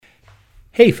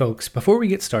Hey folks, before we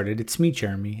get started, it's me,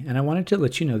 Jeremy, and I wanted to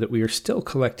let you know that we are still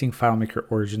collecting FileMaker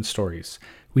origin stories.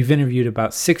 We've interviewed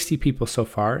about 60 people so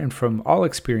far and from all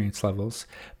experience levels,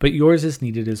 but yours is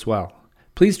needed as well.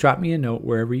 Please drop me a note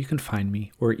wherever you can find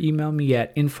me or email me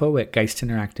at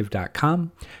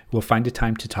info@geistinteractive.com. We'll find a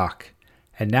time to talk.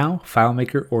 And now,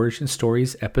 FileMaker Origin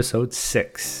Stories Episode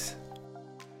 6.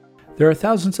 There are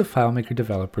thousands of FileMaker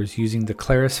developers using the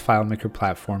Claris FileMaker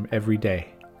platform every day.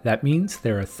 That means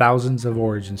there are thousands of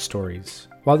origin stories.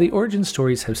 While the origin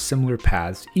stories have similar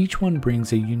paths, each one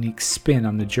brings a unique spin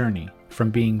on the journey, from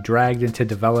being dragged into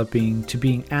developing to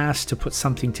being asked to put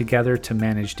something together to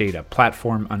manage data,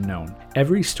 platform unknown.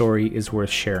 Every story is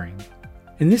worth sharing.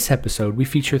 In this episode, we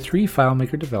feature 3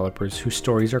 FileMaker developers whose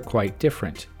stories are quite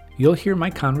different. You'll hear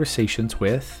my conversations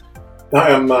with...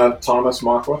 Hi, I'm Thomas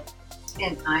Makwa.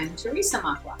 And I'm Teresa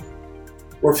Makwa.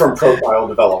 We're from Profile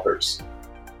Developers.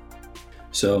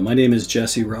 So my name is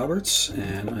Jesse Roberts,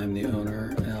 and I'm the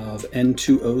owner of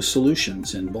N2O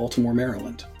Solutions in Baltimore,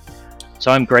 Maryland.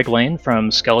 So I'm Greg Lane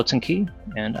from Skeleton Key,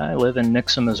 and I live in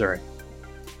Nixa, Missouri.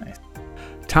 Nice.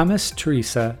 Thomas,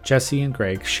 Teresa, Jesse, and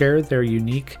Greg share their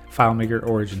unique FileMaker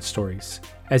origin stories.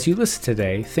 As you listen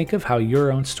today, think of how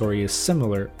your own story is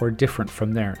similar or different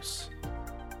from theirs.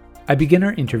 I begin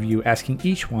our interview asking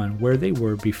each one where they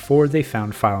were before they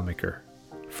found FileMaker.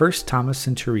 First, Thomas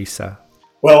and Teresa.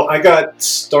 Well, I got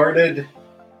started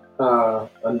quite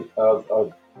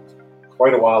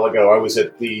a while ago. I was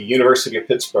at the University of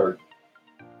Pittsburgh,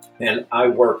 and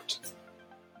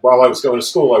while I was going to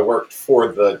school, I worked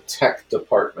for the tech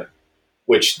department,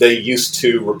 which they used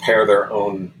to repair their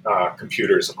own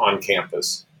computers on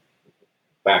campus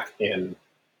back in,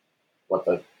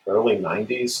 the early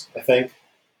 90s, I think.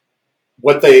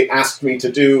 What they asked me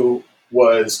to do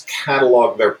was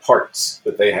catalog their parts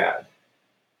that they had.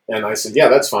 And I said, yeah,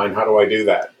 that's fine. How do I do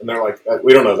that? And they're like,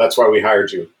 we don't know. That's why we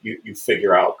hired you. You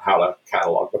figure out how to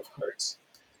catalog the parts.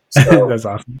 So, that's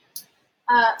awesome.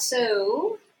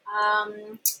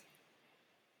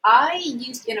 I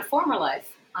used, in a former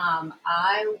life,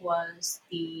 I was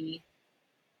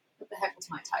what the heck was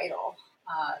my title?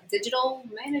 Digital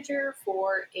manager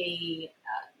for a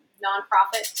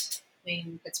nonprofit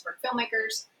named Pittsburgh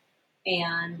Filmmakers.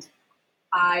 And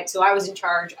I was in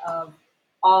charge of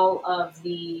all of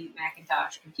the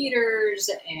Macintosh computers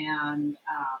and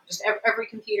just every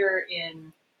computer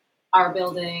in our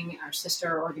building, our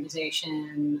sister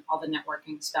organization, all the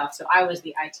networking stuff. So I was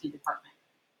the IT department.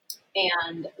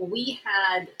 And we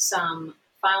had some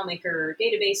FileMaker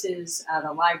databases.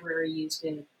 The library used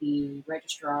it. The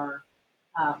registrar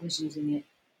was using it.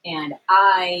 And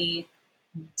I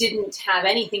didn't have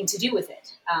anything to do with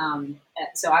it.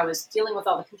 So I was dealing with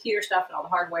all the computer stuff and all the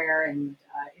hardware and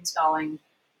installing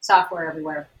software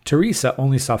everywhere. Teresa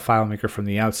only saw FileMaker from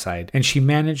the outside, and she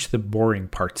managed the boring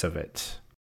parts of it.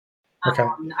 Okay.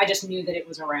 I just knew that it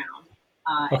was around.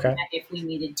 Okay. And that if we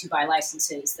needed to buy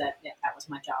licenses, that was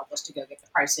my job, was to go get the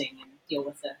pricing and deal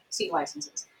with the seat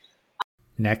licenses.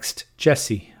 Next,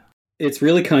 Jesse. It's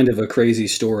really kind of a crazy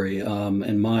story,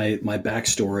 and my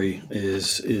backstory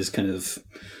is kind of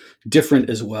different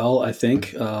as well, I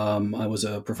think. I was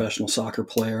a professional soccer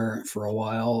player for a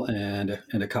while and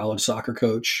a college soccer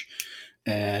coach,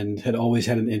 and had always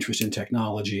had an interest in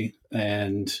technology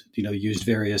and, used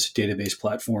various database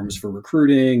platforms for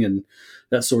recruiting and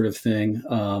that sort of thing.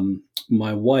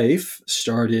 My wife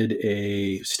started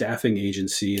a staffing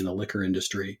agency in the liquor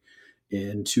industry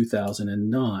in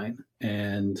 2009,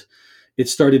 and it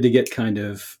started to get kind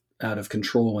of out of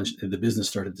control when the business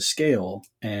started to scale.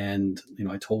 And,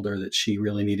 I told her that she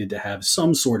really needed to have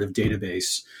some sort of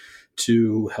database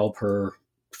to help her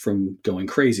from going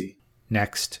crazy.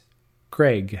 Next,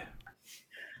 Greg.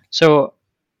 So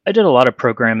I did a lot of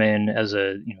programming as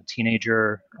a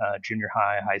teenager, junior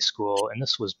high school, and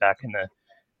this was back in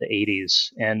the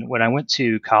 80s. And when I went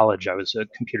to college, I was a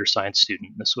computer science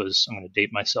student. This was, I'm going to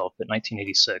date myself, but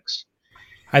 1986.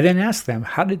 I then asked them,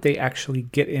 how did they actually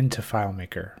get into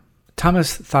FileMaker?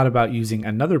 Thomas thought about using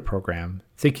another program,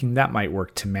 thinking that might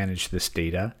work to manage this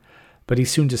data, but he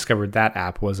soon discovered that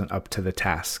app wasn't up to the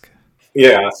task.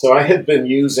 Yeah, so I had been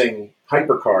using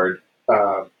HyperCard,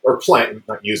 I'd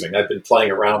been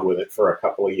playing around with it for a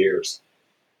couple of years.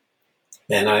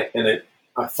 And I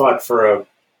thought for a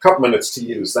couple minutes to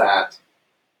use that,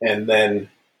 and then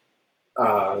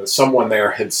someone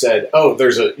there had said, "Oh,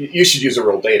 you should use a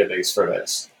real database for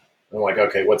this." And I'm like,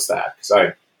 "Okay, what's that?" Because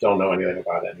I don't know anything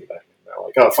about anything. And they're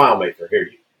like, "Oh, FileMaker. Here,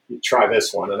 you try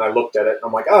this one." And I looked at it, and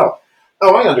I'm like, "Oh,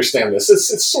 I understand this.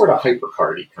 It's sort of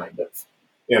HyperCard-y kind of,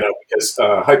 because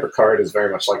HyperCard is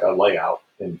very much like a layout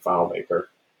in FileMaker."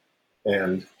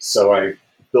 And so I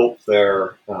built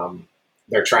their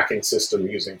their tracking system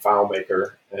using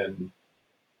FileMaker, and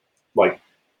like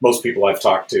most people I've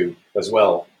talked to as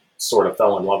well, sort of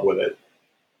fell in love with it.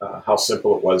 How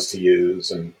simple it was to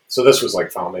use, and so this was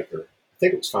like FileMaker. I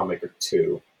think it was FileMaker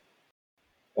 2,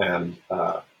 and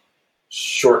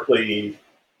shortly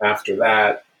after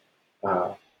that,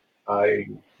 I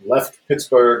left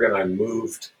Pittsburgh and I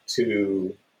moved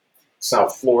to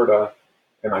South Florida,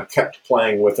 and I kept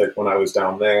playing with it when I was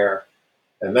down there.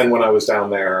 And then when I was down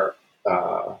there,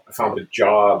 I found a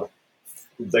job.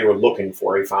 They were looking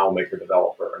for a FileMaker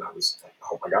developer, and I was like,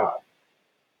 oh my God.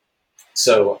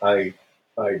 So I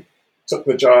took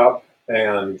the job,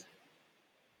 and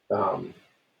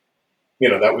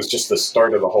that was just the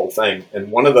start of the whole thing.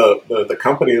 And one of the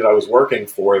company that I was working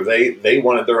for, they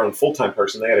wanted their own full-time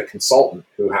person. They had a consultant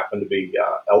who happened to be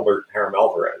Albert Haram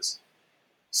Alvarez.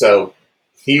 So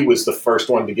he was the first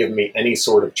one to give me any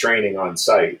sort of training on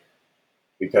site,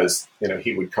 because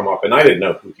he would come up, and I didn't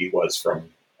know who he was from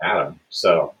Adam.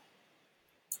 So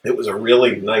it was a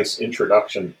really nice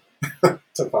introduction to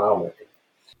FileMaker.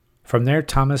 From there,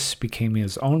 Thomas became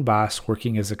his own boss,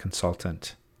 working as a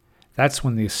consultant. That's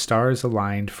when the stars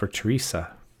aligned for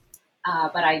Teresa.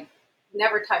 But I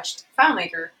never touched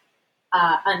FileMaker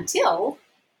until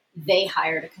they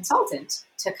hired a consultant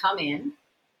to come in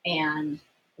and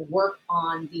work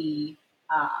on the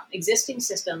existing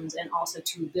systems, and also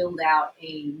to build out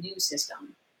a new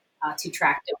system to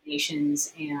track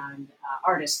donations and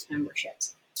artist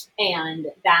memberships. And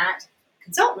that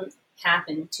consultant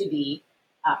happened to be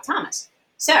Thomas.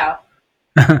 So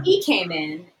he came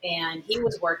in and he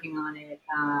was working on it,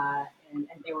 and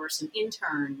there were some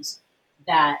interns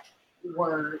that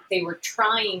were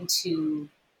trying to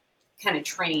kind of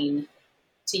train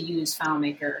to use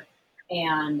FileMaker,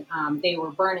 and they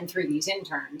were burning through these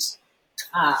interns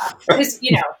because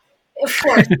of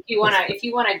course, if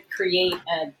you want to create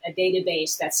a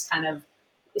database that's kind of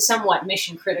somewhat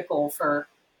mission critical for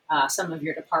some of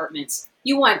your departments,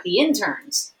 you want the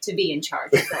interns to be in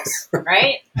charge of this,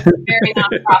 right? It's a very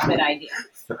nonprofit idea.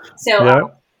 So, Yeah.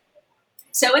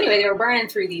 So anyway, they were burning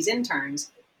through these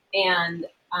interns, and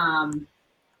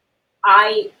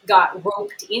I got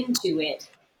roped into it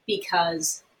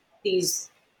because these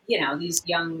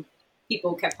young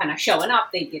people kept kind of showing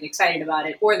up. They'd get excited about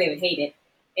it, or they would hate it,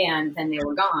 and then they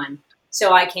were gone.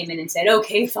 So I came in and said,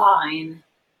 okay, fine,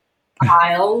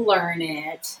 I'll learn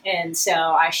it. And so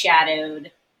I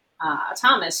shadowed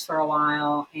Thomas for a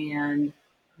while, and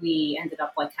we ended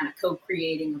up kind of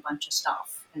co-creating a bunch of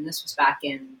stuff. And this was back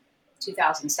in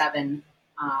 2007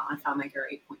 on FileMaker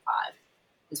 8.5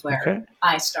 is where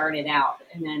I started out.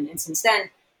 And since then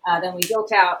we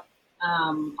built out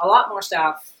a lot more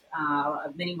stuff,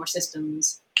 many more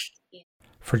systems.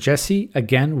 For Jesse,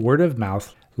 again, word of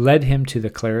mouth led him to the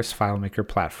Claris FileMaker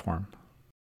platform.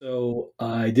 So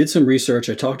I did some research.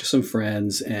 I talked to some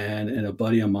friends, and a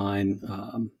buddy of mine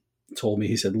told me,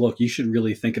 he said, look, you should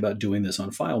really think about doing this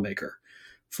on FileMaker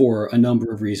for a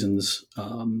number of reasons.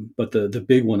 But the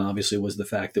big one, obviously, was the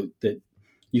fact that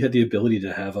you had the ability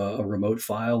to have a remote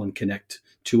file and connect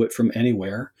to it from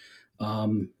anywhere,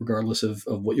 regardless of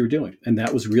what you were doing. And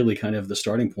that was really kind of the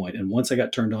starting point. And once I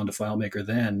got turned on to FileMaker,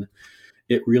 then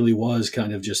it really was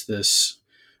kind of just this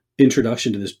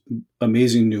introduction to this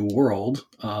amazing new world,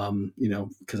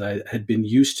 because I had been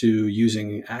used to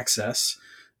using Access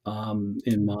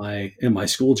in my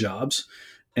school jobs,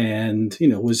 and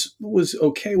was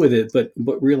okay with it,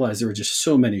 but realized there were just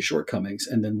so many shortcomings.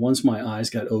 And then once my eyes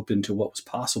got open to what was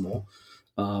possible,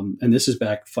 and this is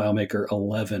back FileMaker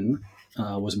 11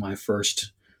 was my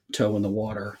first toe in the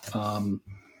water.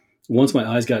 Once my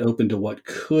eyes got open to what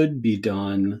could be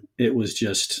done, it was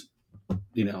just,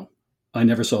 I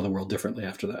never saw the world differently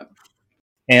after that.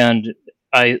 And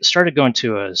I started going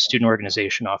to a student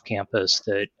organization off campus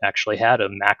that actually had a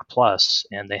Mac Plus,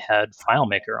 and they had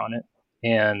FileMaker on it.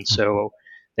 And so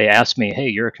they asked me, hey,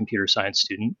 you're a computer science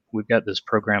student. We've got this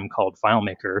program called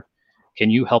FileMaker. Can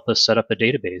you help us set up a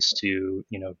database to,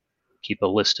 keep a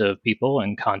list of people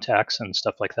and contacts and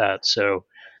stuff like that? So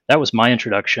that was my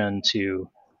introduction to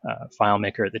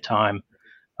FileMaker at the time.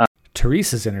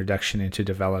 Teresa's introduction into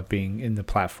developing in the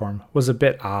platform was a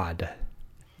bit odd.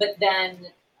 But then,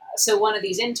 so one of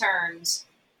these interns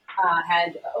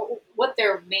had what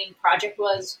their main project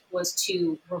was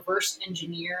to reverse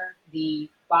engineer the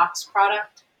box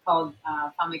product called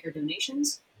FileMaker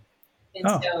Donations.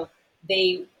 And so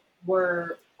they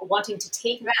were wanting to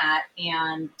take that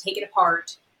and take it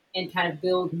apart and kind of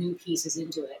build new pieces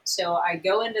into it. So I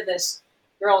go into this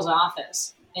girl's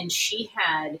office, and she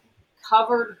had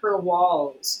covered her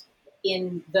walls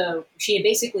she had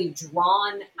basically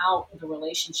drawn out the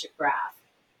relationship graph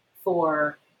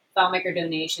for FileMaker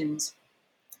donations,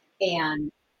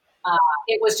 and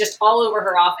it was just all over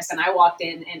her office. And I walked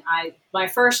in, and my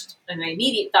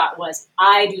immediate thought was,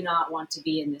 I do not want to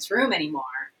be in this room anymore.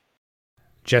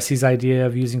 Jesse's idea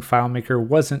of using FileMaker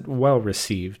wasn't well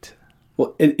received.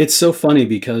 Well, it's so funny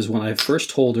because when I first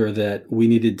told her that we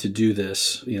needed to do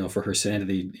this, for her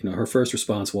sanity, her first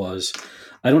response was,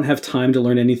 "I don't have time to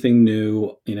learn anything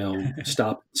new.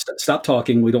 Stop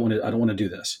talking. I don't want to do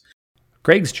this."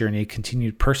 Greg's journey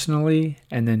continued personally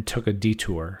and then took a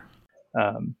detour.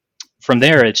 From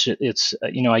there, it's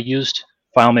I used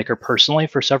FileMaker personally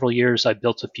for several years. I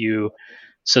built a few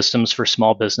systems for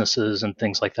small businesses and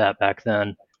things like that back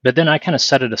then. But then I kind of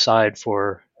set it aside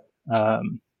for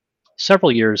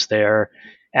several years there.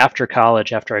 After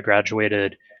college, after I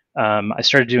graduated, I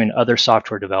started doing other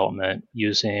software development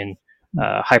using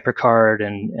HyperCard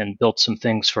and built some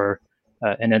things for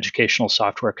an educational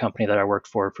software company that I worked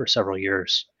for several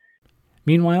years.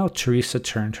 Meanwhile, Teresa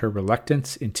turned her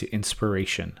reluctance into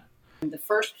inspiration. The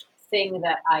first thing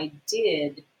that I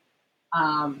did,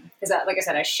 because like I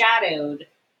said, I shadowed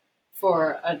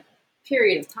for a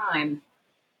period of time,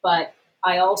 but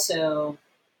I also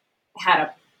had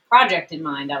a project in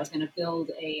mind. I was going to build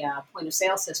a point of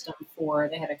sale system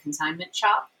they had a consignment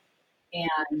shop,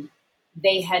 and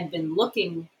they had been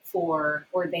looking for,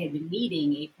 or they had been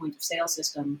needing a point of sale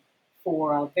system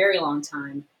for a very long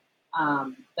time.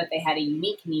 But they had a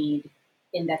unique need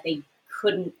in that they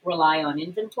couldn't rely on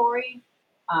inventory.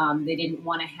 They didn't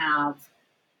want to have,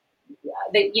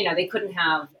 they couldn't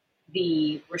have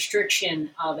the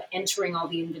restriction of entering all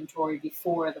the inventory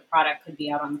before the product could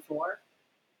be out on the floor.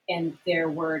 And there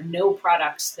were no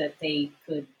products that they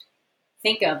could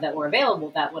think of that were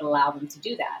available that would allow them to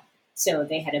do that. So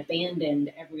they had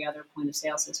abandoned every other point of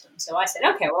sale system. So I said,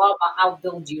 okay, well, I'll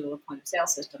build you a point of sale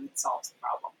system that solves the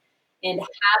problem. And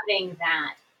having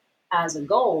that as a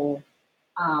goal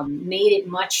made it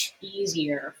much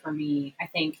easier for me, I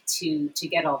think, to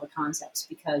get all the concepts,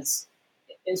 because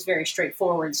it's very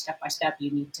straightforward, step by step.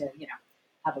 You need to,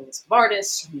 have a list of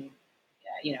artists, you need,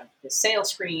 the sales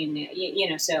screen,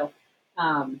 so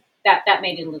that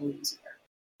made it a little easier.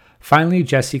 Finally,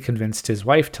 Jesse convinced his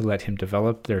wife to let him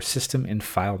develop their system in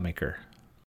FileMaker.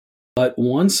 But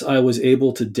once I was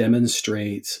able to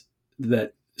demonstrate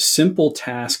that simple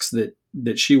tasks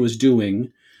that she was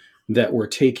doing that were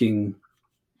taking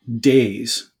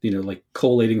days, like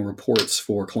collating reports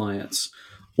for clients,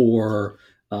 or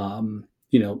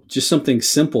just something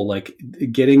simple like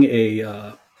getting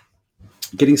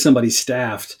somebody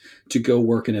staffed to go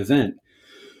work an event.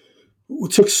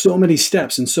 It took so many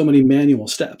steps and so many manual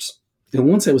steps. And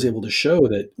once I was able to show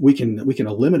that we can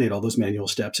eliminate all those manual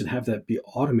steps and have that be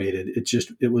automated,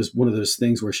 it was one of those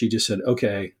things where she just said,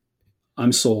 "Okay,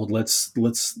 I'm sold. Let's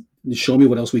show me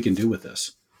what else we can do with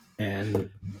this." And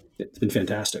it's been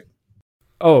fantastic.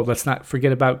 Oh, let's not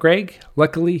forget about Greg.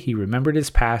 Luckily, he remembered his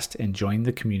past and joined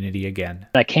the community again.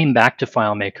 I came back to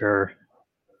FileMaker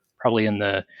probably in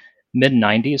the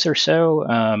mid-90s or so,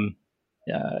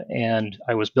 and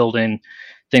I was building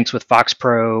things with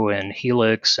FoxPro and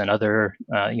Helix and other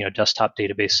desktop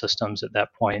database systems at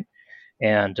that point,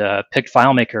 and picked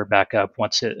FileMaker back up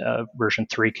once version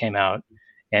 3 came out,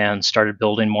 and started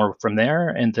building more from there.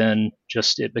 And then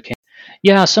it became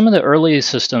some of the early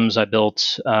systems I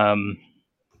built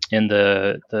in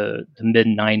the mid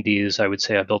 90s. I would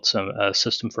say I built a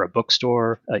system for a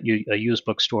bookstore, a used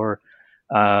bookstore,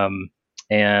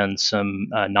 and some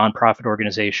nonprofit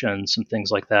organizations, some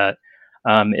things like that.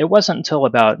 It wasn't until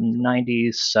about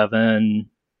 97,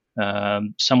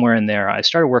 somewhere in there, I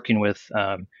started working with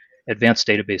advanced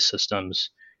database systems,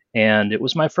 and it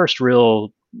was my first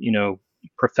real,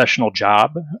 professional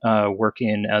job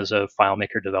working as a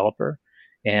FileMaker developer.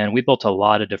 And we built a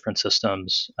lot of different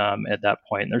systems at that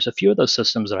point. And there's a few of those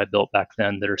systems that I built back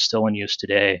then that are still in use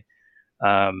today.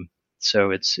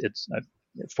 So I'm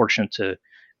fortunate to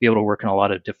be able to work in a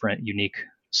lot of different unique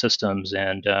systems,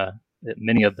 and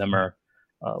many of them are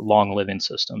long-living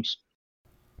systems.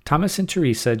 Thomas and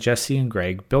Teresa, Jesse and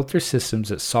Greg built their systems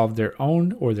that solved their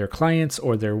own or their clients'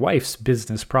 or their wife's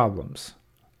business problems,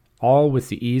 all with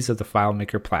the ease of the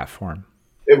FileMaker platform.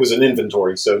 It was an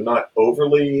inventory, so not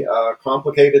overly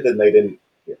complicated, and they didn't.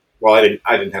 Well, I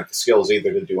didn't have the skills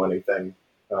either to do anything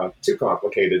too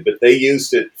complicated, but they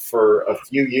used it for a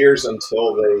few years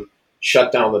until they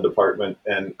shut down the department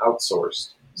and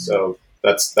outsourced. So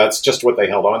that's just what they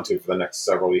held on to for the next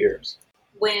several years.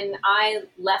 When I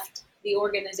left the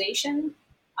organization,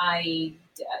 I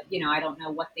don't know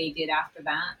what they did after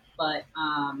that, but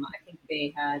I think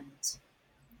they had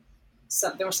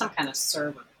there was some kind of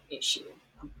server issue.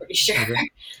 I'm pretty sure,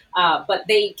 but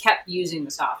they kept using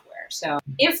the software. So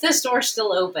if the store's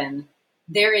still open,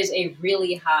 there is a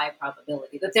really high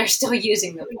probability that they're still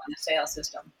using the point of sale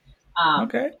system.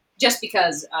 Okay. Just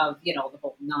because of, the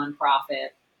whole nonprofit,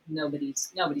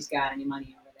 nobody's got any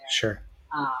money over there. Sure.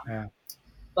 Yeah.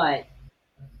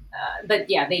 But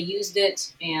yeah, they used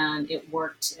it and it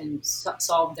worked and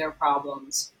solved their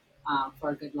problems for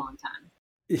a good long time.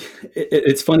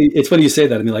 It's funny. It's funny you say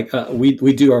that. I mean, like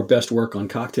we do our best work on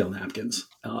cocktail napkins.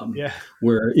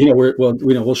 Where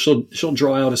she'll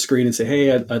draw out a screen and say,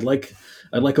 "Hey, I'd like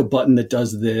a button that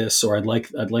does this, or I'd like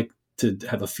to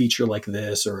have a feature like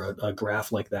this, or a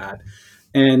graph like that."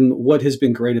 And what has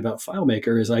been great about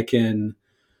FileMaker is I can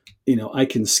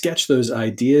sketch those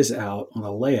ideas out on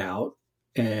a layout,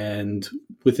 and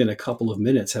within a couple of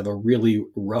minutes have a really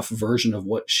rough version of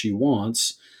what she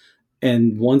wants.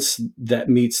 And once that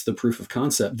meets the proof of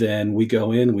concept, then we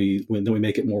go in, we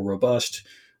make it more robust,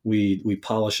 we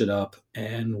polish it up,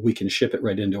 and we can ship it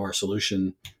right into our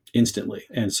solution instantly.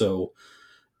 And so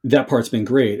that part's been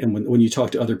great. And when you talk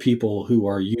to other people who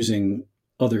are using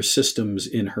other systems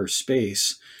in her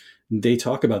space, they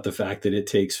talk about the fact that it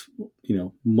takes,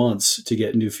 months to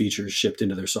get new features shipped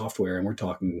into their software. And we're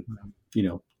talking,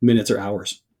 minutes or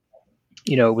hours.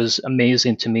 It was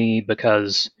amazing to me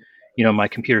because, my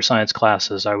computer science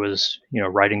classes, I was,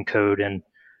 writing code in,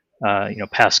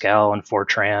 Pascal and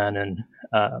Fortran and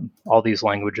all these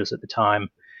languages at the time.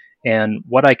 And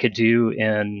what I could do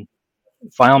in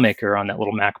FileMaker on that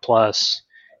little Mac Plus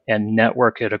and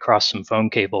network it across some phone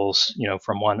cables,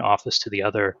 from one office to the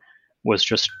other was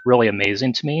just really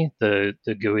amazing to me. The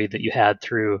GUI that you had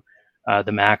through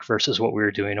the Mac versus what we were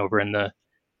doing over in the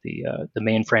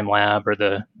mainframe lab or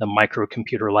the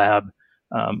microcomputer lab,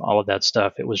 all of that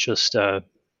stuff. It was just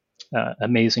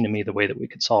amazing to me the way that we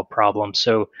could solve problems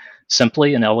so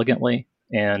simply and elegantly.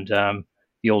 And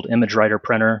the old image writer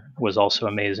printer was also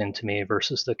amazing to me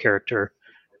versus the character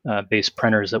based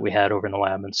printers that we had over in the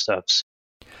lab and stuff.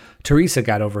 Teresa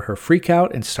got over her freak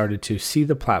out and started to see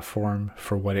the platform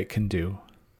for what it can do.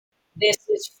 This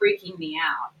is freaking me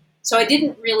out. So I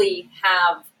didn't really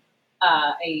have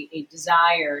a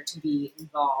desire to be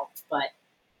involved, but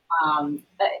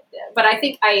I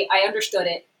think I understood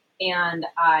it, and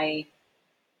I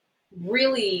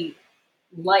really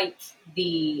like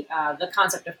the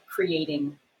concept of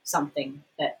creating something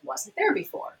that wasn't there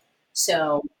before.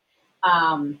 So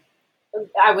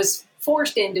I was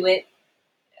forced into it,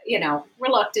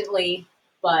 reluctantly,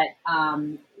 but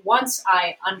once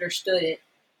I understood it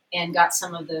and got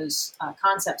some of those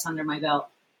concepts under my belt,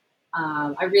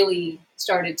 I really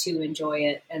started to enjoy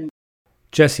it. And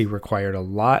Jesse required a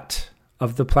lot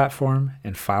of the platform,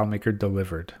 and FileMaker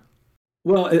delivered.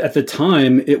 Well, at the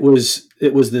time, it was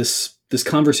this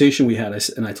conversation we had,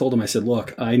 and I told him, I said,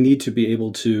 "Look, I need to be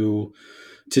able to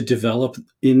develop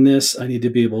in this. I need to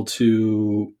be able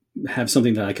to have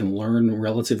something that I can learn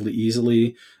relatively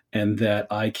easily and that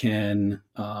I can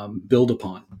build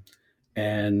upon."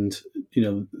 And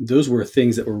those were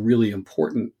things that were really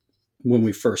important when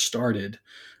we first started.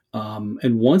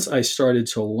 And once I started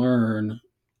to learn,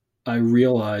 I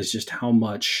realized just how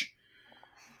much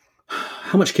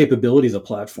capability the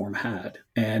platform had.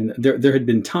 And there had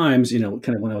been times, kind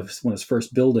of when I was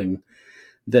first building,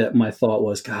 that my thought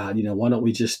was, God, why don't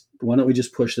we just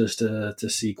push this to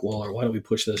SQL, or why don't we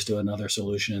push this to another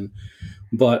solution?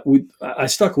 But I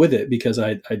stuck with it because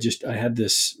I had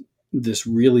this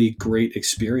really great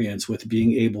experience with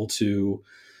being able to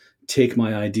take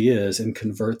my ideas and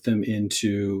convert them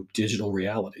into digital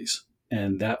realities.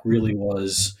 And that really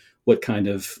was what kind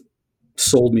of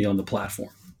sold me on the platform.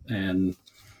 And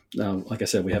like I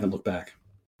said, we haven't looked back.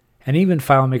 And even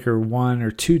FileMaker 1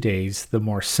 or 2 days, the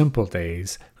more simple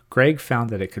days, Greg found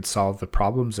that it could solve the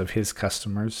problems of his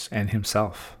customers and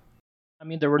himself. I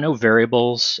mean, there were no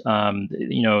variables. A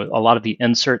lot of the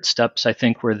insert steps, I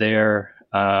think, were there.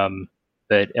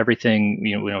 But everything,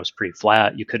 was pretty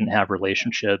flat. You couldn't have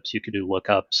relationships. You could do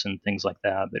lookups and things like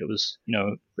that. But it was,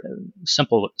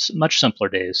 simple, much simpler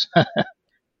days.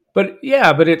 But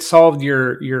it solved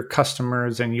your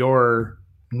customers and your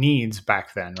needs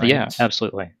back then, right? Yeah,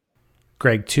 absolutely.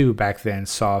 Greg, too, back then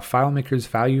saw FileMaker's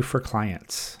value for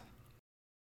clients.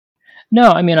 No,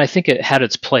 I mean, I think it had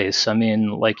its place. I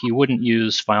mean, like, you wouldn't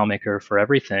use FileMaker for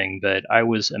everything, but I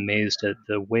was amazed at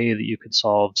the way that you could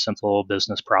solve simple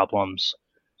business problems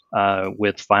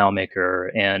with FileMaker.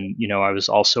 And, I was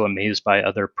also amazed by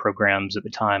other programs at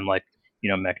the time, like,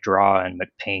 MacDraw and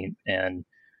MacPaint and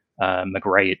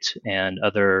MacWrite and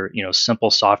other,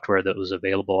 simple software that was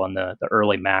available on the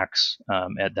early Macs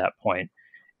at that point.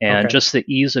 And just the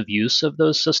ease of use of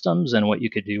those systems and what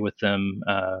you could do with them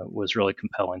was really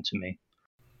compelling to me.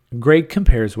 Greg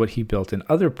compares what he built in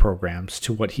other programs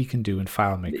to what he can do in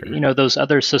FileMaker. Those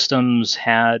other systems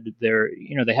had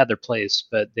they had their place,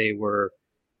 but they were,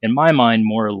 in my mind,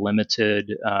 more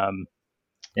limited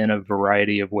in a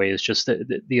variety of ways. Just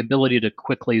the ability to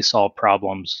quickly solve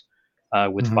problems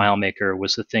with FileMaker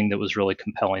was the thing that was really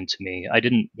compelling to me. I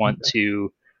didn't want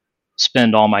to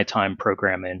spend all my time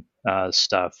programming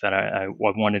stuff, and I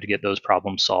wanted to get those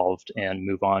problems solved and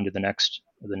move on to the next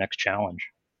challenge.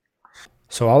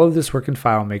 So all of this work in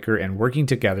FileMaker and working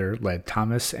together led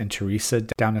Thomas and Teresa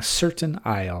down a certain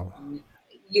aisle.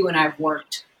 You and I have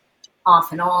worked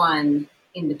off and on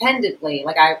independently.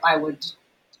 Like I was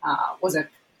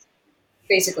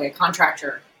basically a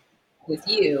contractor with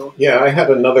you. Yeah, I had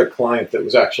another client that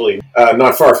was actually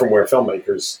not far from where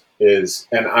FileMakers is,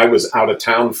 and I was out of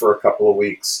town for a couple of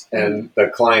weeks, and the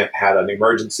client had an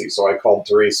emergency, so I called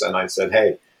Teresa and I said,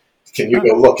 "Hey, can you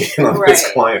go look in on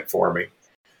this client for me?"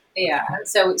 Yeah,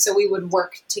 so we would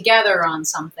work together on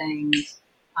something,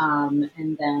 and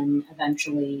then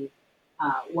eventually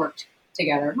worked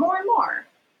together more and more,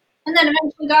 and then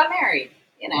eventually got married.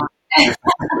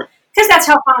 Because that's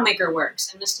how FileMaker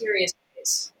works in mysterious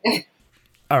ways.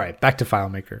 All right, back to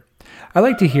FileMaker. I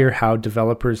like to hear how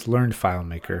developers learned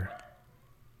FileMaker.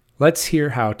 Let's hear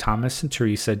how Thomas and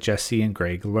Teresa, Jesse, and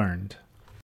Greg learned.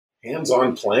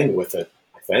 Hands-on playing with it,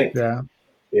 I think.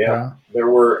 Yeah. There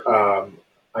were,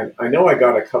 I know I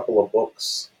got a couple of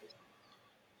books.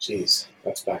 Jeez,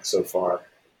 that's back so far.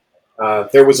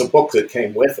 There was a book that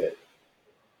came with it.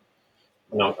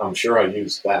 I'm sure I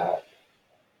used that.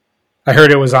 I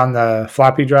heard it was on the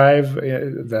floppy drive,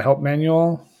 the help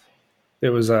manual. It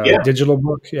was a digital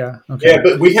book. Yeah. Okay. Yeah,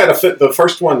 but we had the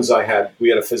first ones we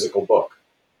had a physical book.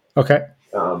 Okay.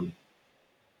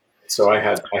 So I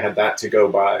had that to go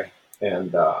by,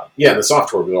 and the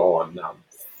software was all on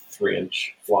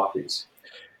 3-inch floppies.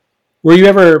 Were you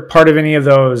ever part of any of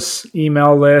those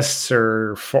email lists,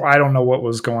 or I don't know what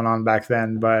was going on back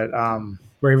then, but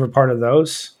were you ever part of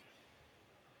those?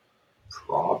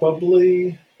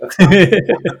 Probably.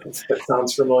 That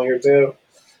sounds familiar too.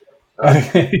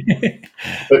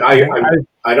 But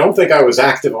I don't think I was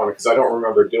active on it because I don't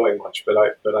remember doing much. But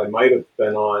I might have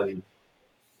been on,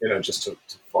 just to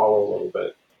follow a little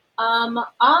bit.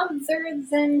 Other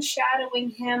than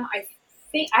shadowing him, I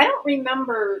don't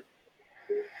remember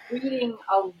reading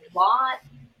a lot,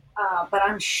 but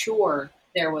I'm sure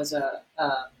there was a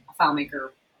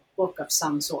FileMaker book of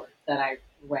some sort that I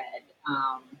read.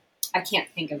 I can't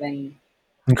think of any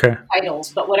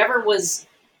titles, but whatever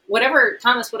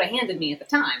Thomas would have handed me at the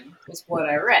time was what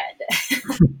I read.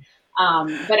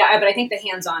 But I think the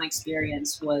hands-on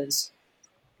experience was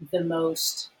the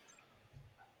most,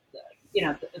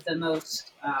 the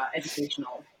most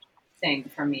educational thing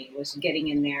for me was getting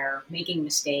in there, making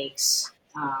mistakes,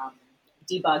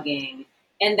 debugging,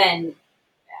 and then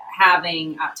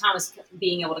having Thomas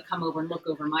being able to come over and look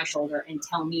over my shoulder and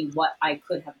tell me what I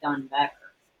could have done better.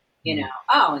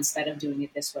 Instead of doing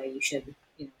it this way, you should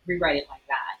rewrite it like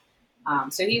that.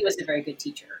 So he was a very good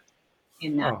teacher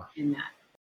in that.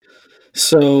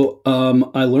 So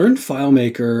I learned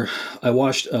FileMaker. I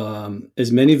watched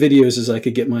as many videos as I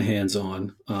could get my hands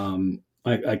on.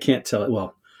 I can't tell it.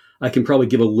 Well, I can probably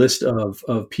give a list of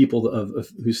people of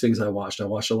whose things I watched. I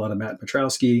watched a lot of Matt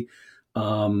Petrowski,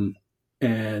 and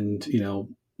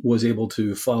was able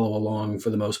to follow along for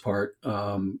the most part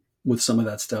with some of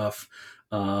that stuff.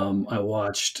 I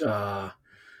watched.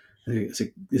 Is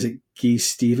it Guy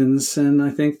Stevenson? I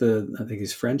think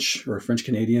he's French or French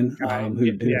Canadian.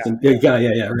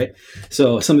 Right.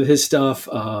 So some of his stuff,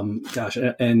 and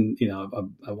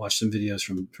I watched some videos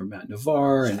from Matt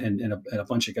Navarre and a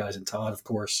bunch of guys, and Todd, of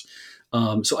course.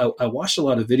 So I watched a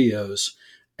lot of videos,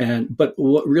 but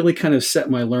what really kind of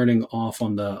set my learning off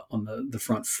on the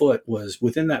front foot was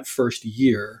within that first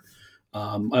year.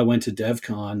 I went to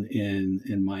DevCon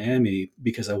in Miami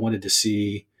because I wanted to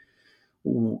see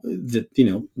that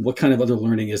what kind of other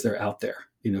learning is there out there,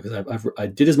 because I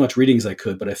did as much reading as I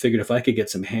could, but I figured if I could get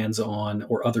some hands-on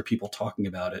or other people talking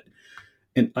about it,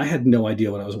 and I had no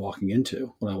idea what I was walking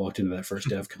into when I walked into that first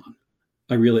DevCon.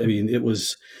 It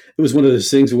was one of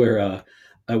those things where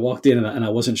I walked in and I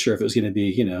wasn't sure if it was going to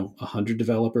be 100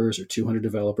 developers or 200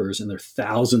 developers, and there are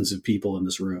thousands of people in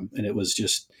this room, and it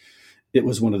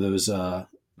was one of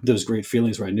those great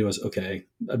feelings where I knew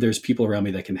there's people around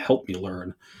me that can help me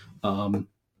learn. And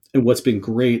what's been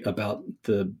great about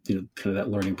the kind of that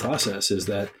learning process is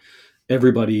that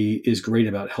everybody is great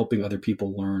about helping other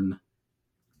people learn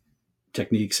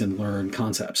techniques and learn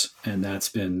concepts, and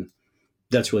that's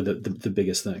really the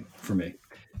biggest thing for me.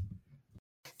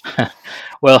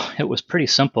 Well, it was pretty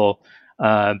simple.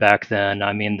 back then.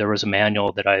 I mean, there was a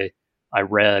manual that I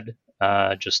read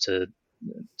just to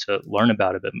learn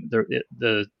about it, but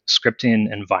the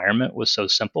scripting environment was so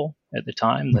simple at the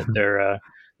time that there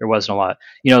wasn't a lot.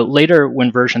 Later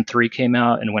when version 3 came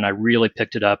out and when I really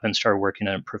picked it up and started working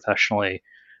on it professionally,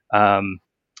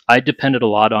 I depended a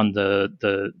lot on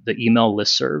the email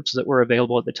listservs that were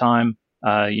available at the time.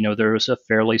 There was a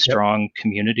fairly strong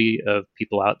community of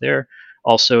people out there.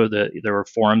 Also, there were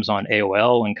forums on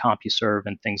AOL and CompuServe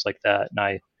and things like that, and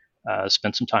I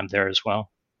spent some time there as well.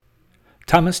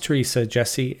 Thomas, Teresa,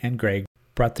 Jesse, and Greg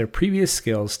brought their previous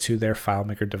skills to their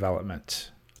FileMaker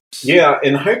development. Yeah,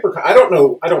 in HyperCard,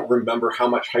 I don't remember how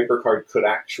much HyperCard could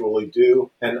actually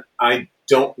do, and I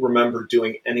don't remember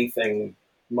doing anything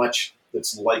much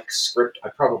that's like script. I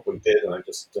probably did, and I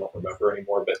just don't remember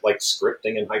anymore, but like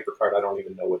scripting in HyperCard, I don't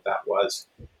even know what that was.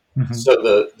 Mm-hmm.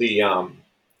 So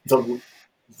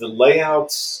the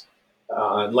layouts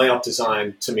and layout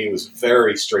design to me was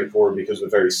very straightforward because we're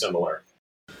very similar.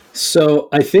 So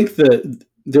I think that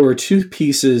there were two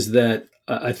pieces that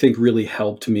I think really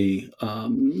helped me.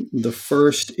 The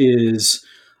first is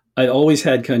I always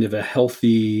had kind of a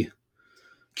healthy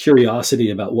curiosity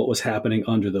about what was happening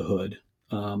under the hood.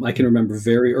 I can remember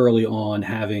very early on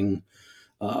having,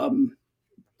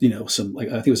 some, like,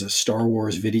 I think it was a Star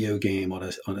Wars video game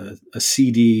on a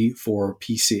CD for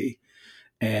PC.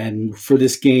 And for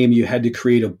this game, you had to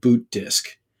create a boot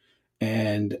disk.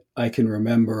 And I can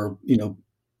remember,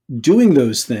 doing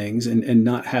those things and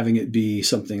not having it be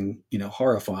something,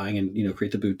 horrifying, and,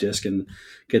 create the boot disk and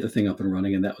get the thing up and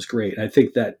running. And that was great. And I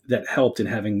think that helped in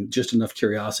having just enough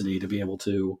curiosity to be able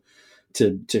to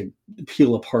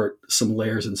peel apart some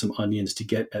layers and some onions to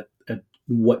get at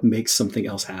what makes something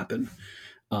else happen.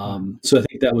 So I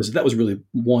think that was really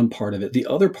one part of it. The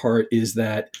other part is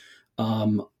that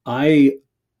I,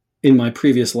 in my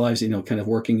previous lives, kind of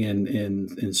working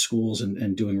in schools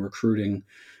and doing recruiting,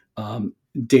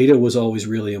 data was always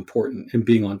really important, and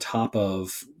being on top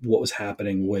of what was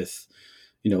happening with,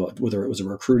 whether it was a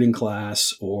recruiting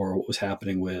class or what was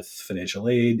happening with financial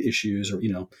aid issues, or,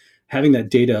 having that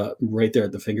data right there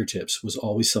at the fingertips was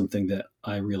always something that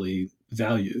I really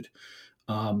valued.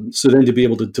 So then to be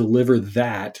able to deliver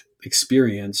that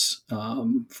experience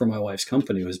for my wife's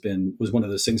company was one of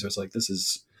those things where it's like, this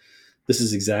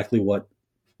is exactly what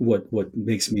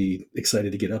makes me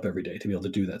excited to get up every day, to be able to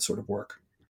do that sort of work.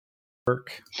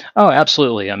 Oh,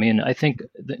 absolutely. I mean, I think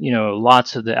that,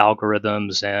 lots of the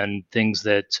algorithms and things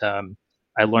that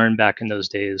I learned back in those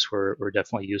days were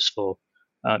definitely useful.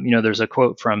 There's a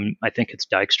quote from, I think it's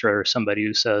Dijkstra or somebody,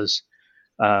 who says,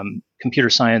 computer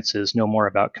science is no more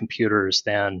about computers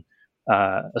than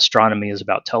astronomy is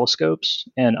about telescopes.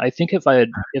 And I think if I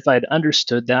had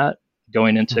understood that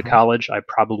going into college, I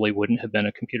probably wouldn't have been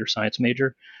a computer science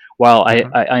major. While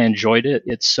I enjoyed it,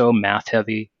 it's so math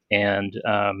heavy, and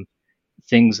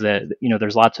things that,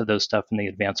 there's lots of those stuff in the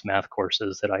advanced math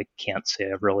courses that I can't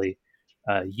say I've really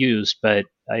used, but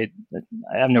I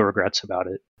have no regrets about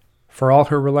it. For all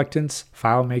her reluctance,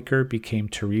 FileMaker became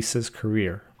Teresa's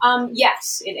career.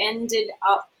 Yes, it ended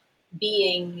up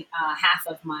being half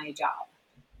of my job.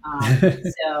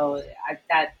 So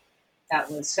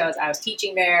I was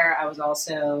teaching there. I was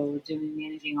also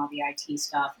managing all the IT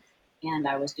stuff, and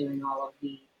I was doing all of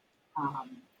the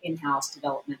in-house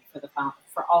development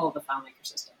for all of the FileMaker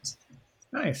systems.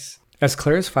 Nice. As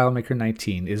Claire's FileMaker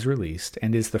 19 is released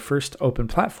and is the first open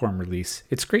platform release,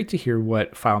 it's great to hear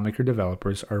what FileMaker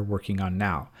developers are working on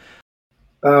now.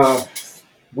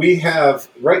 We have,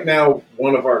 right now,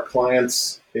 one of our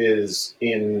clients is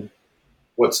in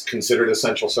what's considered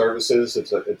essential services.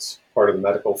 It's part of the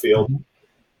medical field.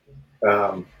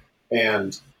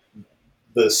 And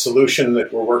the solution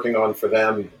that we're working on for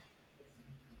them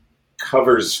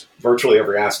covers virtually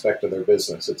every aspect of their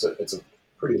business. It's a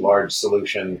pretty large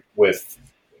solution with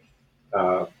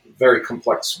very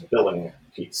complex billing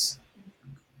piece.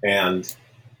 And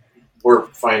we're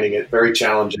finding it very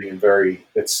challenging and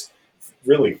it's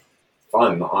really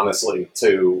fun, honestly,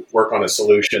 to work on a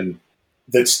solution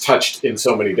that's touched in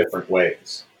so many different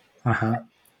ways.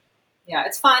 Yeah,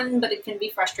 it's fun, but it can be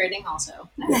frustrating also.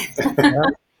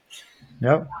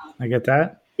 Yep, I get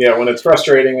that. Yeah, when it's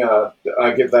frustrating,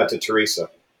 I give that to Teresa.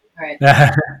 Right.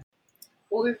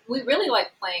 Well, we really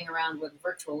like playing around with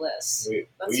virtual lists. We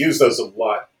use those a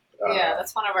lot. Yeah,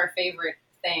 that's one of our favorite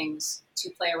things to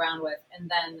play around with. And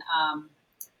then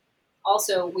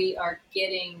also we are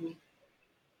getting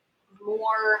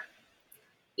more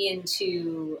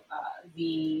into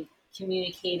the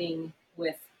communicating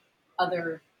with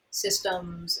other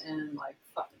systems and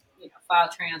file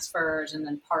transfers and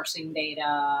then parsing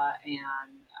data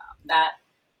and that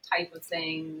type of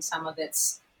thing. Some of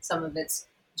it's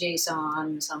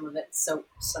JSON, some of it's SOAP,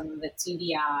 some of it's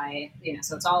EDI.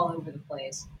 So it's all over the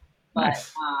place. But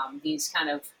Nice. These kind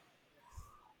of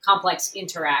complex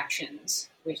interactions,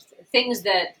 which things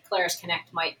that Claris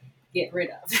Connect might get rid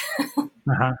of.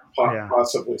 Yeah.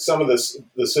 Possibly some of the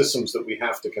systems that we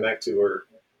have to connect to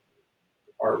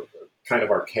are kind of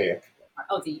archaic.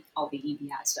 All the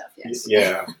EDI stuff, yes.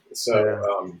 Yeah.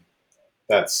 So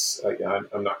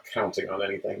I'm not counting on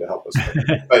anything to help us.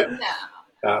 But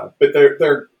No. but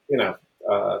they're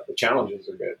the challenges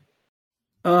are good.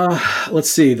 Let's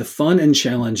see, the fun and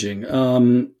challenging.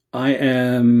 I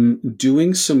am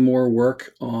doing some more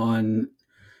work on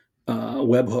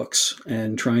webhooks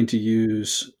and trying to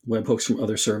use webhooks from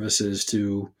other services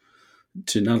to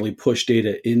not only push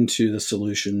data into the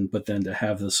solution, but then to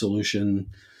have the solution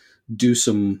do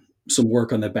some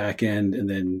work on the back end and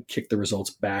then kick the results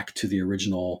back to the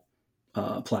original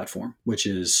platform, which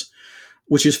is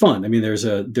fun. I mean, there's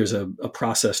a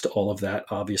process to all of that,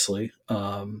 obviously.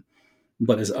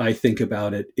 But as I think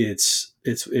about it, it's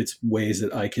ways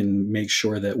that I can make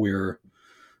sure that we're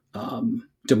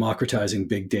democratizing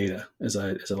big data, as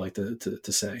I like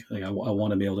to say. Like I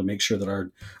want to be able to make sure that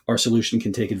our solution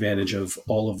can take advantage of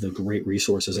all of the great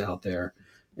resources out there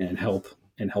and help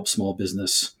small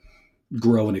business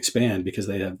grow and expand because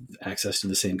they have access to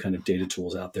the same kind of data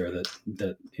tools out there that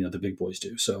the big boys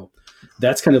do. So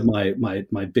that's kind of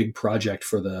my big project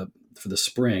for the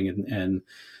spring, and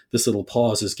this little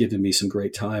pause has given me some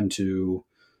great time to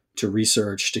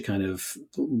research, to kind of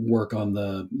work on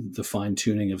the fine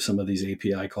tuning of some of these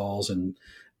API calls and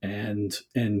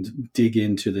dig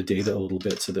into the data a little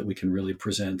bit so that we can really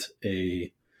present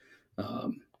a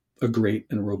great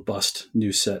and robust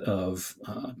new set of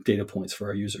data points for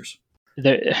our users.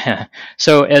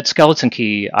 So at Skeleton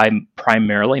Key, I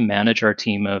primarily manage our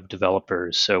team of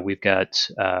developers. So we've got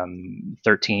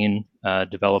 13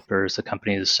 developers. The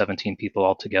company is 17 people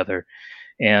altogether.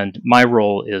 And my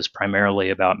role is primarily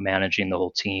about managing the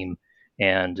whole team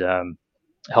and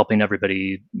helping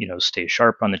everybody, stay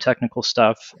sharp on the technical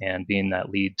stuff and being that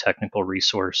lead technical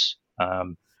resource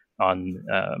on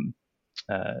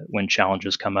when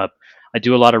challenges come up. I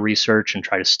do a lot of research and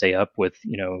try to stay up with,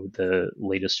 the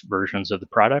latest versions of the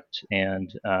product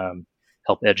and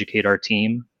help educate our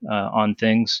team on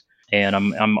things. And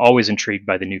I'm always intrigued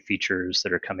by the new features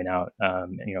that are coming out.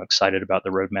 Excited about the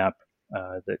roadmap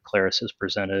that Claris has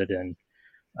presented, and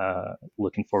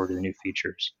looking forward to the new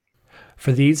features.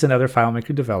 For these and other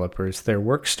FileMaker developers, their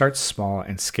work starts small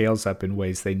and scales up in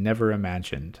ways they never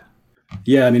imagined.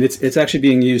 Yeah, I mean, it's actually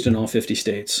being used in all 50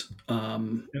 states.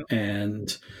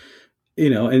 And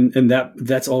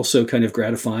that's also kind of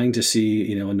gratifying to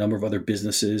see, a number of other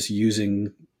businesses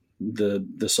using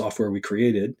the software we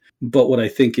created. But what I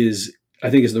think is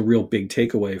the real big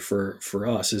takeaway for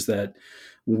us is that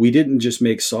we didn't just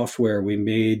make software, we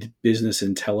made business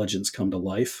intelligence come to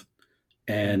life.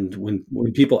 And when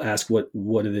people ask what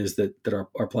it is that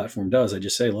our platform does, I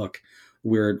just say, look,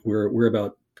 we're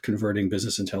about converting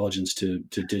business intelligence to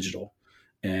digital.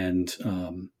 And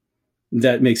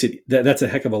that makes it that's a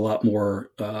heck of a lot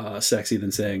more sexy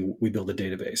than saying we build a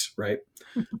database, right?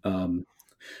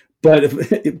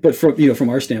 But from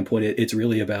our standpoint, it's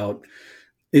really about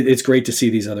it's great to see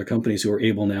these other companies who are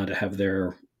able now to have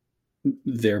their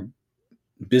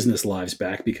business lives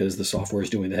back because the software is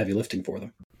doing the heavy lifting for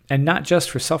them. And not just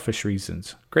for selfish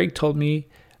reasons. Greg told me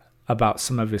about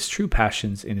some of his true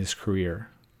passions in his career.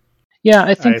 Yeah,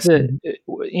 I think that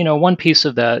one piece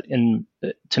of that,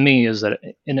 to me, is that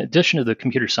in addition to the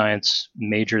computer science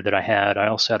major that I had, I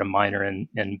also had a minor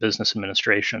in business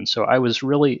administration. So I was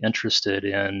really interested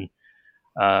in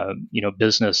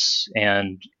business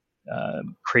and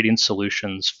creating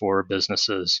solutions for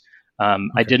businesses. Okay.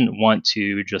 I didn't want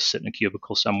to just sit in a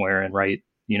cubicle somewhere and write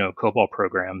COBOL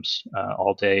programs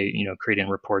all day, creating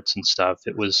reports and stuff.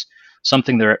 It was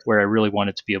something where I really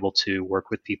wanted to be able to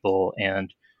work with people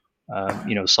and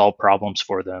solve problems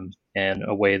for them in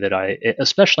a way that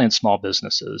especially in small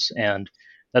businesses. And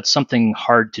that's something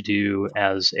hard to do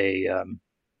as a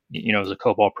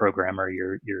COBOL programmer.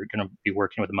 You're going to be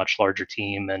working with a much larger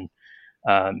team and,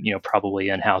 probably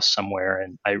in-house somewhere.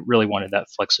 And I really wanted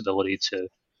that flexibility to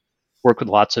work with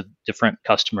lots of different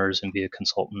customers and be a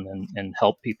consultant and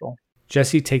help people.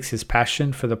 Jesse takes his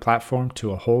passion for the platform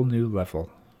to a whole new level.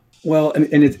 Well, and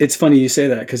it's funny you say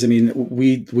that because, I mean,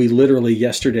 we literally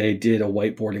yesterday did a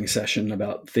whiteboarding session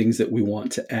about things that we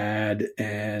want to add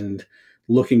and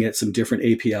looking at some different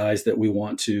APIs that we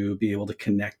want to be able to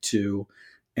connect to.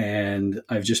 And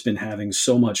I've just been having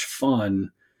so much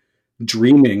fun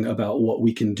dreaming about what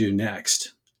we can do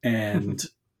next. And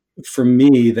for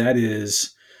me, that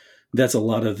is that's a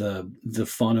lot of the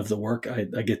fun of the work I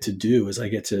get to do, is I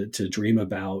get to dream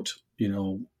about,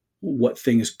 what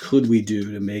things could we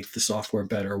do to make the software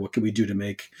better? What could we do to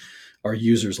make our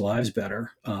users' lives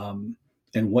better? And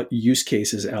what use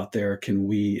cases out there can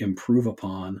we improve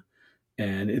upon?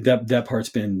 And that part's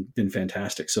been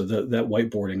fantastic. So that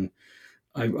whiteboarding,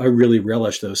 I really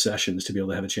relish those sessions to be able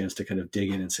to have a chance to kind of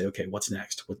dig in and say, okay, what's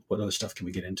next? What other stuff can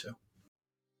we get into?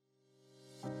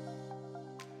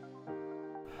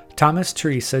 Thomas,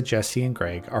 Teresa, Jesse, and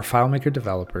Greg are FileMaker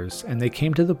developers, and they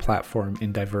came to the platform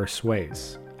in diverse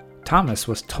ways. Thomas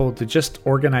was told to just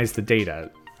organize the data.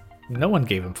 No one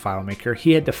gave him FileMaker.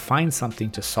 He had to find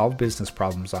something to solve business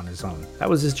problems on his own. That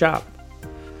was his job.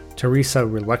 Teresa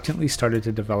reluctantly started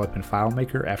to develop in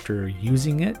FileMaker after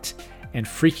using it and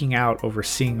freaking out over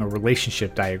seeing a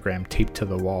relationship diagram taped to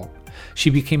the wall.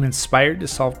 She became inspired to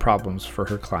solve problems for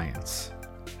her clients.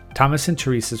 Thomas and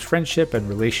Teresa's friendship and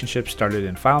relationship started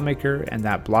in FileMaker, and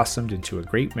that blossomed into a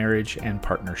great marriage and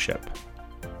partnership.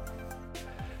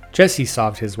 Jesse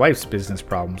solved his wife's business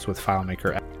problems with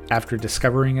FileMaker after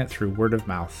discovering it through word of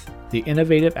mouth. The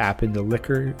innovative app in the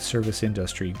liquor service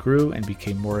industry grew and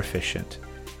became more efficient.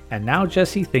 And now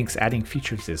Jesse thinks adding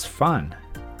features is fun.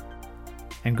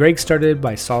 And Greg started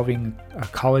by solving a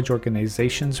college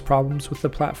organization's problems with the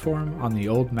platform on the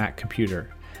old Mac computer.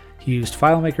 He used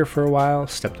FileMaker for a while,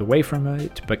 stepped away from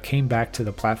it, but came back to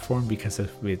the platform because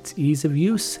of its ease of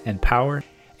use and power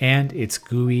and its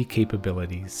GUI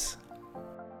capabilities.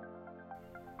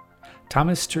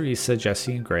 Thomas, Teresa,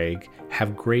 Jesse, and Greg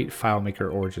have great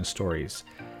FileMaker origin stories.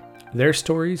 Their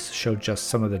stories show just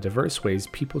some of the diverse ways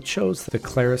people chose the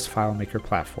Claris FileMaker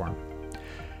platform.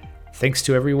 Thanks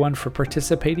to everyone for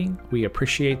participating. We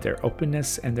appreciate their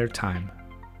openness and their time.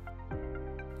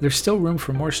 There's still room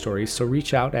for more stories, so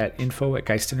reach out at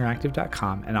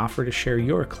info@geistinteractive.com and offer to share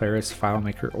your Claris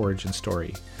FileMaker origin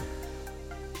story.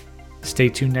 Stay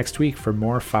tuned next week for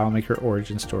more FileMaker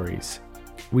origin stories.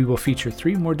 We will feature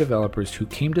 3 more developers who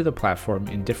came to the platform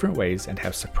in different ways and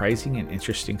have surprising and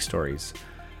interesting stories.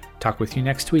 Talk with you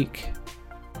next week.